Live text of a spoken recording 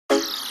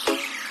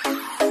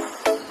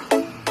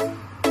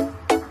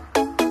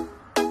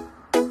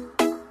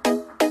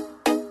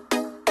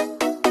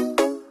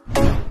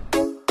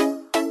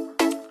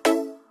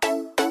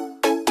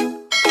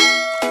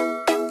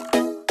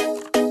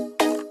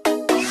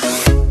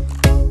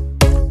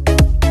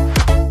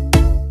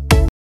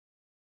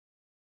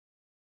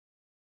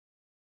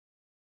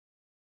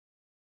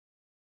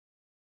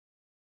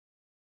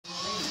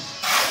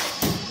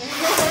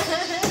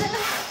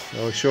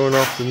Showing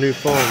off the new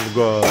phone,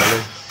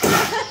 Garley.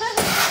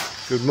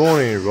 Good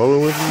morning,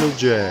 rolling with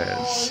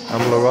LeJhaz.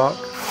 I'm LaRock,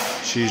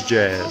 she's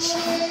Jazz.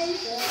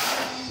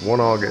 1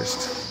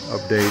 August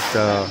update.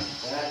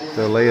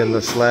 They're laying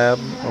the slab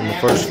on the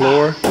first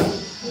floor.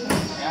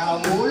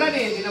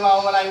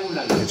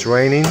 It's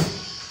raining.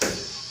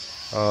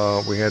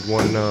 We had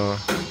one.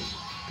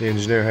 The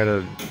engineer had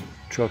a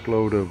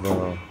truckload of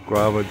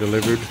gravel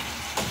delivered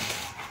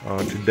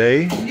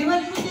today,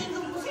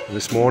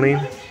 this morning.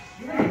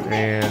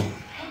 And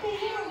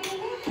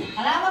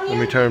let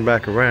me turn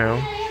back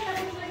around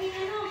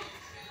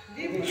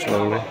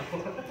slowly.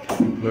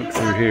 Look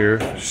through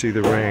here, see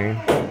the rain.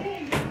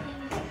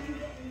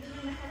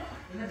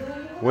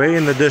 Way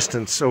in the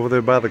distance over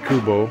there by the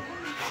Kubo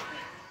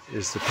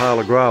is the pile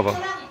of gravel.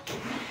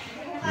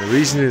 And the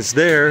reason it's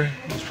there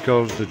is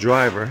because the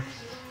driver,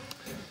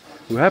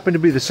 who happened to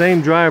be the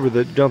same driver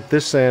that dumped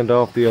this sand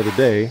off the other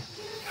day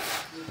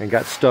and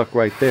got stuck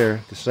right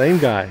there, the same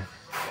guy.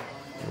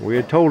 We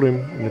had told him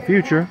in the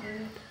future,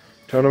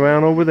 turn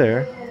around over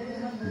there,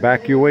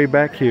 back your way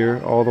back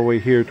here, all the way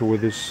here to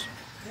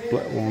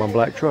where my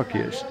black truck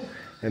is,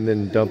 and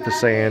then dump the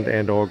sand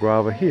and or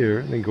gravel here,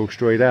 and then go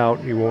straight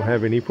out. You won't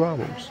have any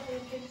problems.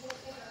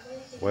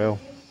 Well,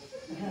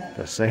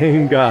 the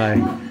same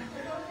guy,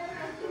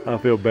 I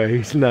feel bad.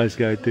 He's a nice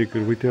guy too,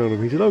 because we told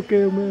him. He said,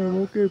 "Okay, man,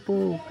 okay,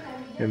 Paul."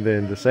 And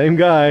then the same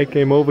guy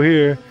came over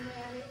here,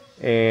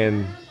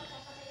 and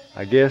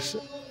I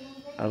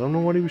don't know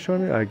what he was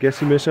trying to. I guess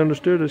he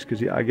misunderstood us,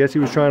 because I guess he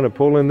was trying to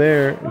pull in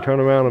there and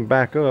turn around and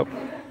back up,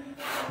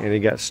 and he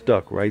got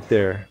stuck right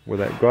there where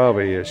that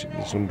gravel is.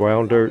 There's some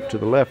brown dirt to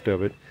the left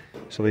of it,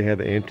 so they had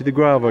to empty the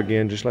gravel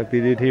again, just like they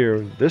did here.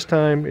 This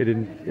time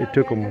it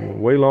took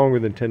them way longer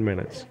than 10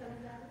 minutes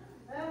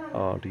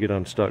to get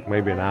unstuck,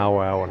 maybe an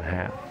hour, hour and a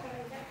half.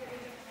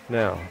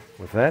 Now,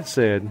 with that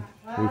said,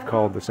 we've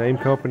called the same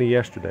company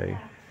yesterday,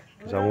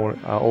 because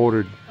I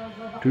ordered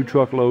 2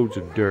 truckloads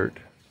of dirt.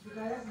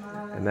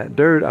 And that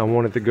dirt, I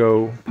wanted to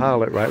go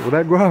pile it right where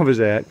that gravel is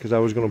at, because I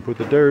was going to put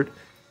the dirt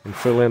and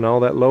fill in all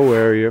that low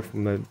area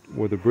from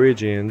where the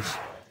bridge ends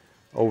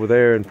over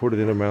there, and put it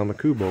in around the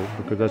Kubo,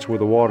 because that's where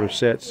the water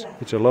sets.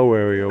 It's a low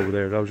area over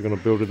there. I was going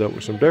to build it up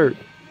with some dirt.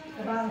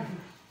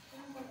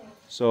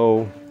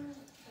 So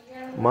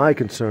my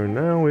concern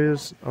now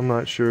is, I'm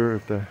not sure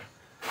if the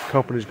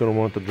company's going to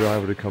want the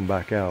driver to come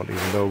back out,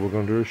 even though we're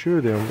going to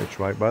assure them it's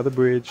right by the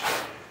bridge,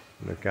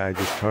 and the guy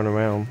just turn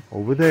around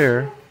over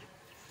there,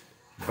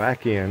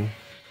 back in,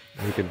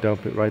 and he can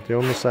dump it right there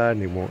on the side,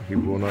 and he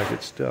will not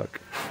get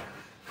stuck.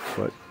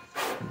 But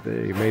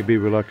they may be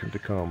reluctant to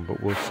come,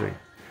 but we'll see.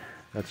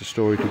 That's a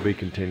story to be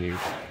continued.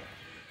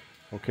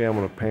 Okay, I'm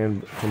going to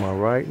pan to my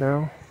right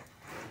now.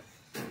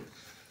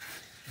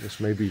 This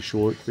may be a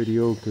short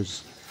video,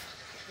 because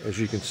as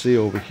you can see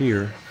over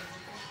here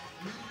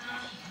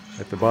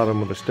at the bottom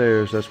of the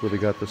stairs, that's where they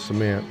got the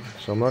cement.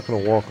 So I'm not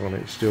going to walk on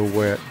it. It's still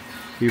wet,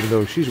 even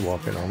though she's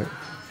walking on it.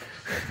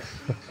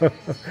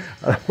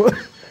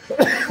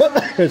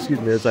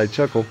 Excuse me as I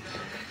chuckle,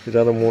 because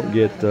I don't want to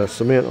get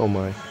cement on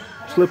my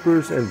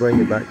slippers and bring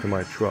it back to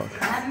my truck.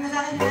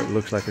 But it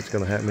looks like it's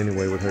going to happen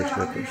anyway with her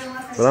slippers.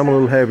 But I'm a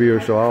little heavier,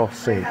 so I'll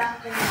sink.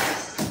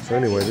 So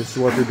anyway, this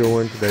is what they're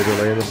doing today.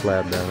 They're laying the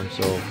slab down.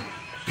 So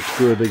it's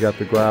good they got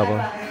the gravel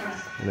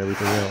and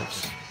everything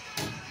else.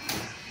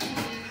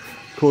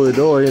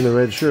 Corridor in the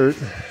red shirt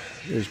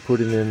is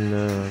putting in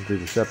the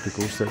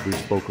receptacles that we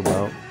spoke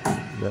about.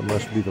 That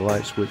must be the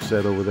light switch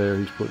set over there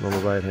he's putting on the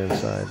right hand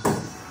side.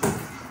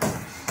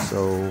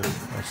 So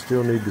I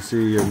still need to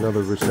see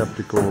another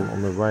receptacle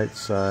on the right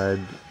side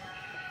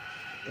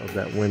of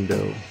that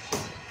window,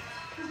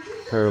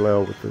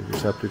 parallel with the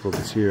receptacle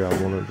that's here. I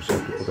want a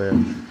receptacle there.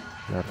 And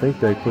I think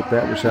they put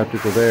that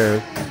receptacle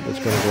there. It's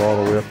going to go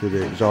all the way up to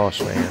the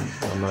exhaust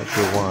fan. I'm not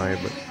sure why,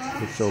 but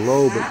it's so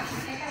low, but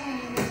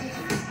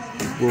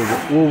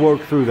we'll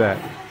work through that.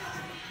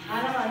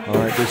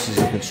 Alright, this is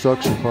a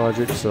construction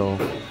project, so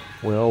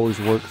we always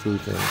work through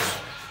things.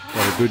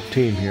 Got a good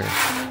team here.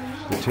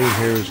 The team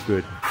here is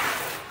good.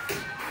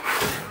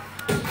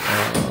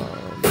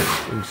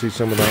 You can see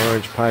some of the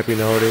orange piping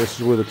already. This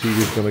is where the TV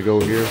is going to go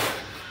here.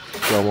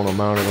 So I want to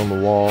mount it on the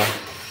wall.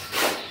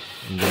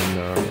 And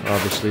then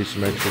obviously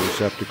some extra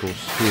receptacles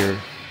here.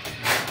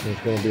 There's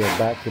going to be a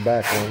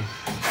back-to-back one.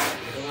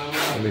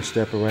 Let me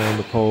step around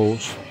the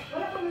poles.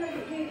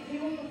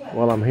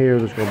 While I'm here,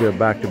 there's going to be a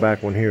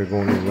back-to-back one here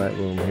going into that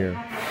room here,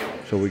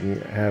 so we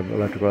can have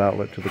electrical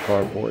outlet to the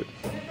carport.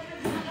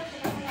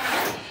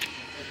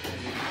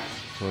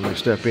 So when I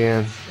step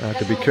in, I have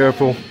to be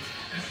careful.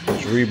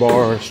 There's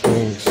rebar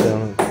strings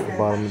down at the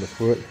bottom of the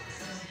foot.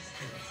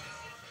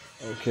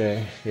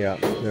 Okay, yeah,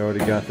 they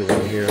already got the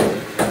one here.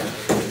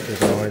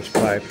 There's an orange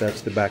pipe.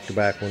 That's the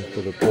back-to-back one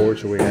for the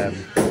porch. So we have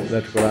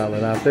electrical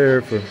outlet out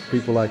there for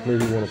people like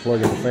me who want to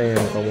plug in the fan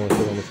if I want to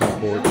sit on the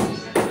front porch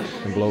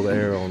and blow the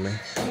air on me.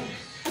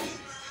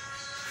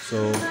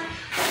 So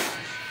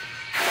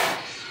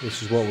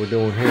this is what we're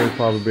doing here. It'll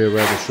probably be a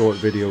rather short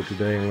video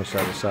today unless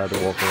I decide to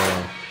walk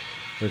around.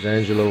 There's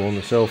Angelo on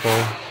the cell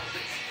phone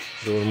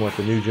doing what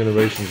the new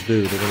generations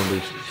do. They're going to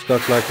be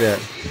stuck like that.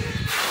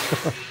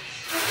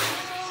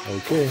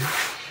 Okay,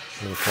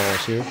 I'm gonna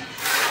pause here.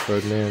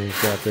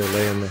 Ferdinand's got there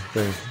laying the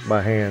thing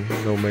by hand.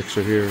 No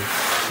mixer here,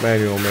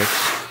 manual mix.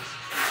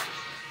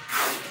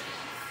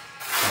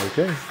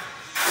 Okay.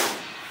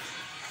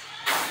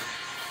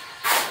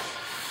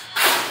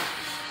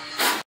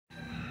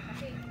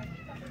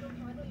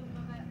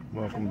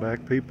 Welcome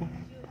back, people.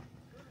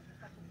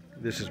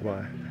 This is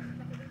why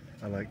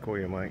I like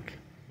Koya Mike.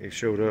 He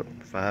showed up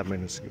 5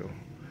 minutes ago.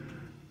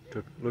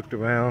 Looked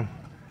around,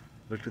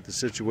 looked at the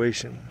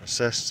situation,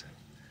 assessed,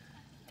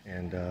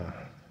 and I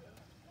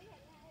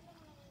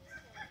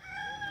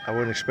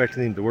wasn't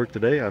expecting him to work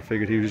today. I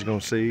figured he was going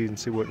to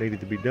see what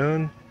needed to be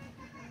done,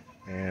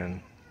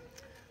 and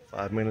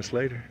 5 minutes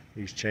later,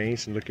 he's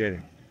changed, and look at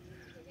him.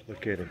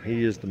 Look at him.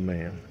 He is the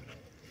man.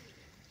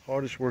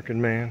 Hardest working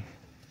man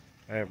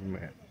I ever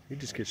met. He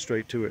just gets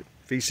straight to it.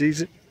 If he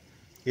sees it,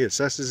 he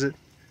assesses it,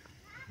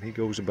 and he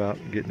goes about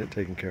getting it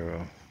taken care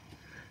of.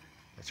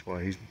 That's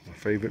why he's my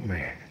favorite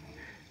man.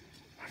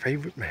 My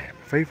favorite man.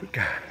 My favorite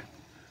guy.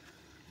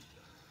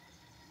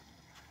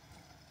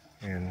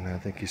 And I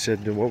think he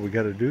said that what we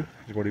got to do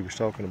is what he was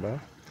talking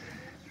about.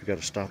 We got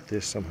to stop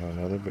this somehow or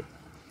another, but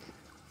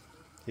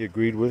he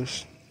agreed with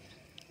us.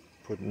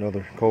 Put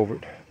another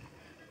culvert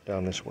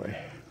down this way.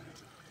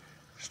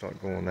 Start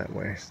going that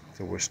way,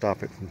 so we'll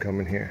stop it from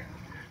coming here.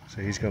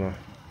 So he's gonna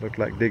look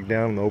like dig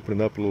down and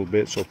open it up a little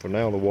bit, so for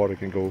now the water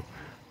can go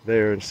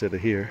there instead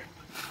of here.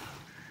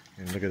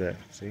 And look at that,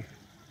 see?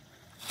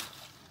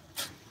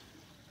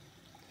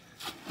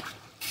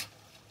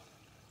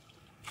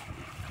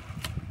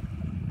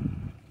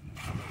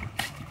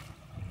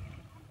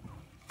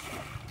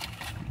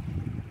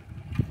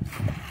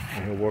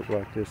 And he'll work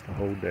like this the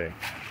whole day.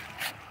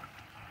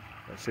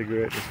 That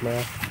cigarette in his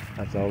mouth,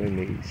 that's all he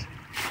needs.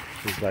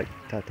 He's like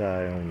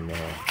Tatai on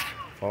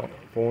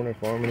foreigner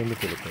farming in the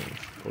Philippines.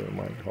 Koya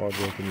Mike,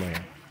 hard-working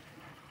man.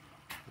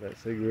 That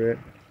cigarette,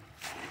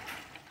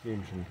 give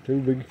him some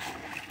tubig,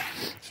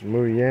 some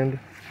merienda,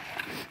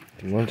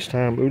 some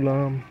lunchtime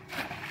ulam.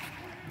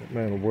 That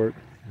man will work,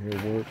 and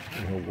he'll work,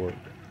 and he'll work.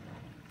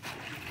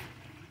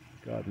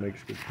 God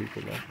makes good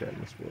people like that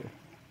in this world.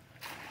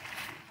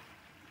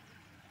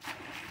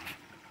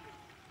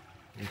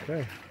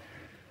 Okay,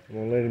 I'm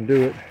gonna let him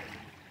do it.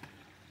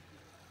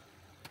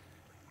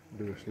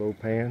 Do a slow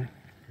pan,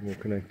 and we'll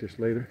connect this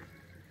later.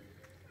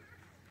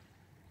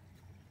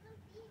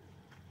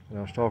 And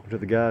I was talking to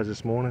the guys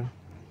this morning.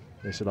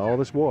 They said all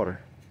this water,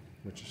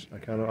 which is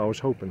I was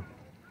hoping.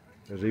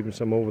 There's even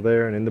some over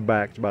there and in the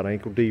back. It's about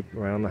ankle deep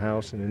around the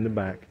house and in the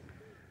back.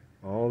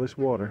 All this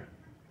water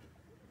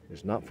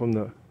is not from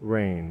the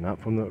rain,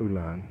 not from the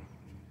ulan.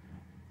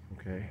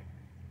 Okay,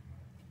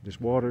 this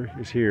water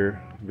is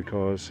here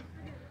because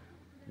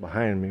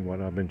behind me, what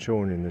I've been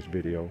showing in this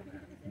video,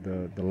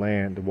 the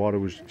land, the water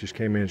just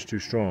came in, it's too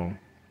strong.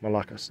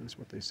 Malakas is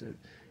what they said.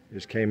 It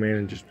just came in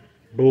and just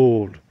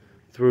bulled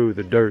through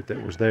the dirt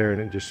that was there, and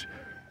it just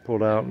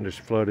pulled out and just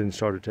flooded and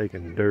started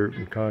taking dirt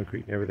and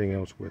concrete and everything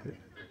else with it.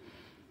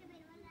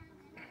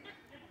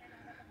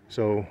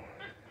 So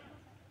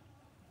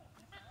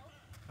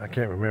I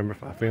can't remember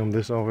if I filmed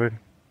this already,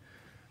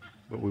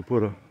 but we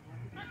put a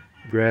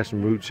grass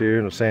and roots here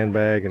and a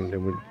sandbag, and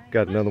then we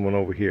got another one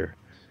over here.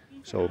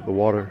 So the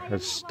water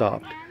has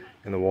stopped,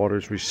 and the water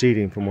is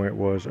receding from where it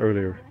was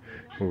earlier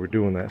when we were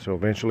doing that. So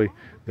eventually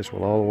this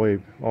will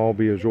all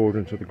be absorbed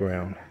into the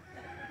ground.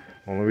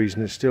 Only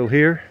reason it's still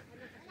here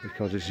is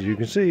because, as you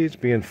can see, it's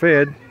being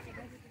fed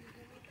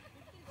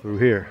through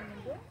here.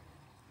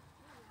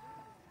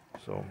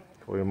 So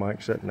Koya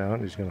Mike's sitting down,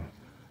 and he's gonna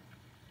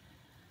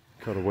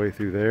cut a way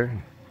through there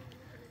and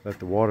let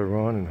the water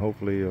run, and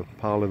hopefully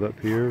pile it up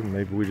here, and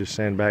maybe we just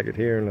sandbag it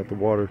here and let the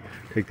water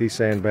take these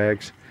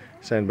sandbags,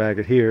 sandbag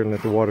it here, and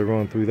let the water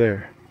run through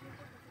there.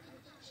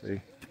 See,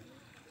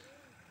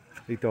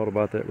 he thought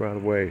about that right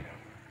away,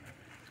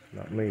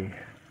 not me.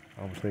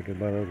 I was thinking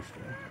about other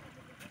stuff.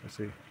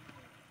 See,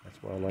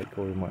 that's why I like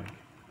Koya Mike.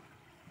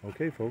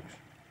 Okay, folks,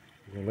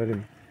 we're gonna let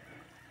him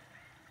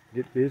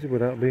get busy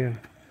without being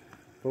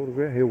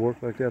photographed. He'll work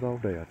like that all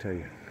day, I tell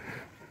you.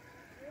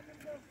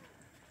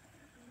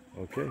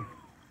 Okay,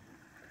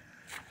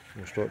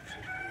 we'll start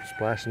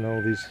splashing all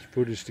these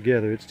footage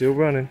together. It's still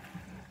running.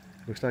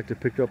 Looks like they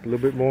picked up a little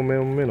bit more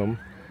momentum.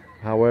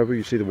 However,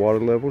 you see the water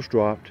levels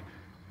dropped,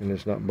 and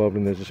it's not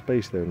bubbling. There's a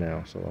space there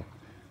now, so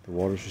the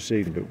water's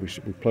receding. But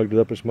we plugged it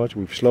up as much.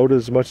 We've slowed it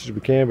as much as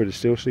we can, but it's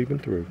still seeping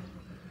through.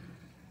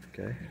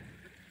 Okay.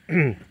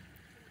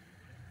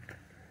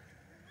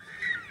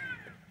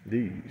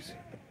 These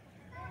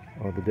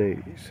are the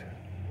days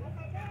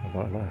of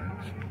our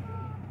lives.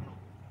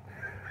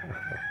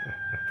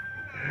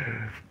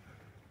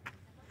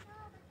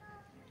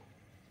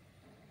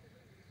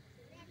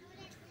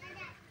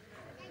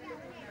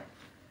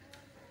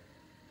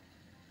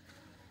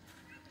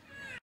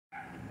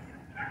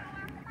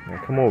 Now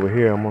come over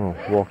here. I'm going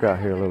to walk out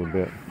here a little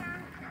bit.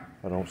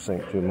 I don't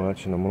sink too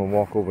much, and I'm going to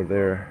walk over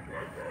there.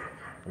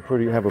 I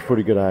have a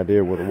pretty good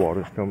idea where the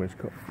water's coming. It's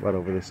right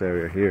over this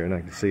area here, and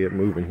I can see it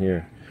moving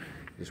here.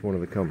 Just wanted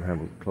to come and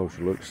have a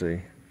closer look, see.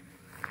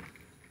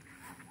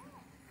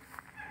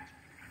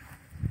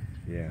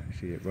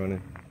 see it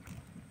running.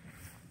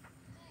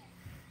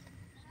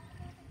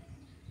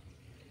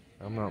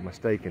 I'm not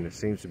mistaken, it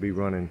seems to be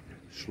running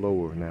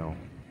slower now.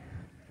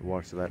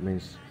 Watch, so that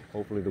means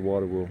hopefully the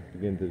water will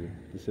begin to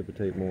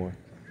dissipate more.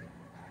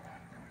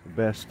 The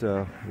best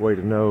way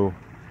to know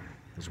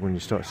is when you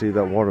start see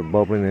that water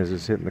bubbling as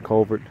it's hitting the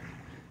culvert.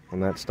 When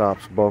that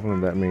stops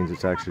bubbling, that means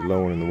it's actually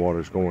lowering and the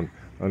water's going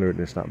under it and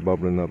it's not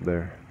bubbling up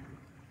there.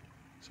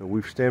 So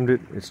we've stemmed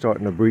it. It's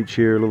starting to breach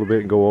here a little bit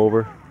and go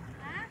over.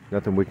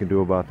 Nothing we can do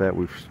about that.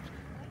 We've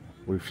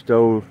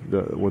stowed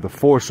with the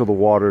force of the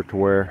water to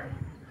where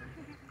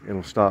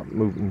it'll stop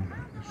moving,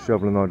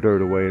 shoveling our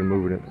dirt away and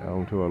moving it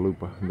onto our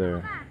loop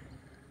there.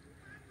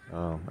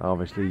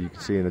 Obviously you can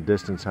see in the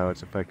distance how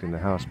it's affecting the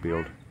house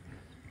build.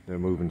 They're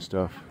moving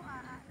stuff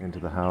into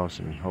the house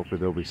and hopefully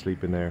they'll be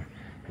sleeping there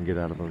and get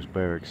out of those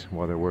barracks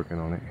while they're working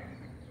on it.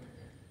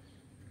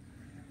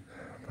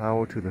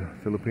 Power to the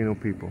Filipino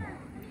people.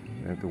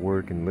 They have to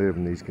work and live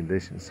in these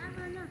conditions.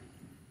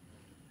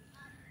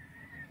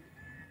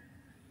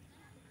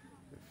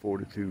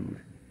 Fortitude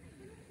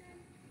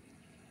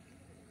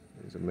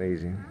is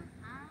amazing.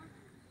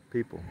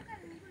 People.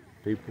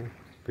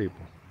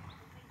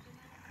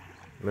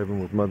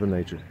 Living with Mother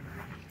Nature.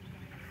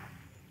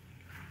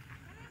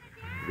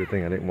 Good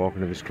thing I didn't walk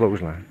into this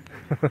clothesline.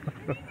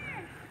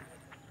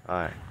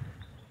 Alright.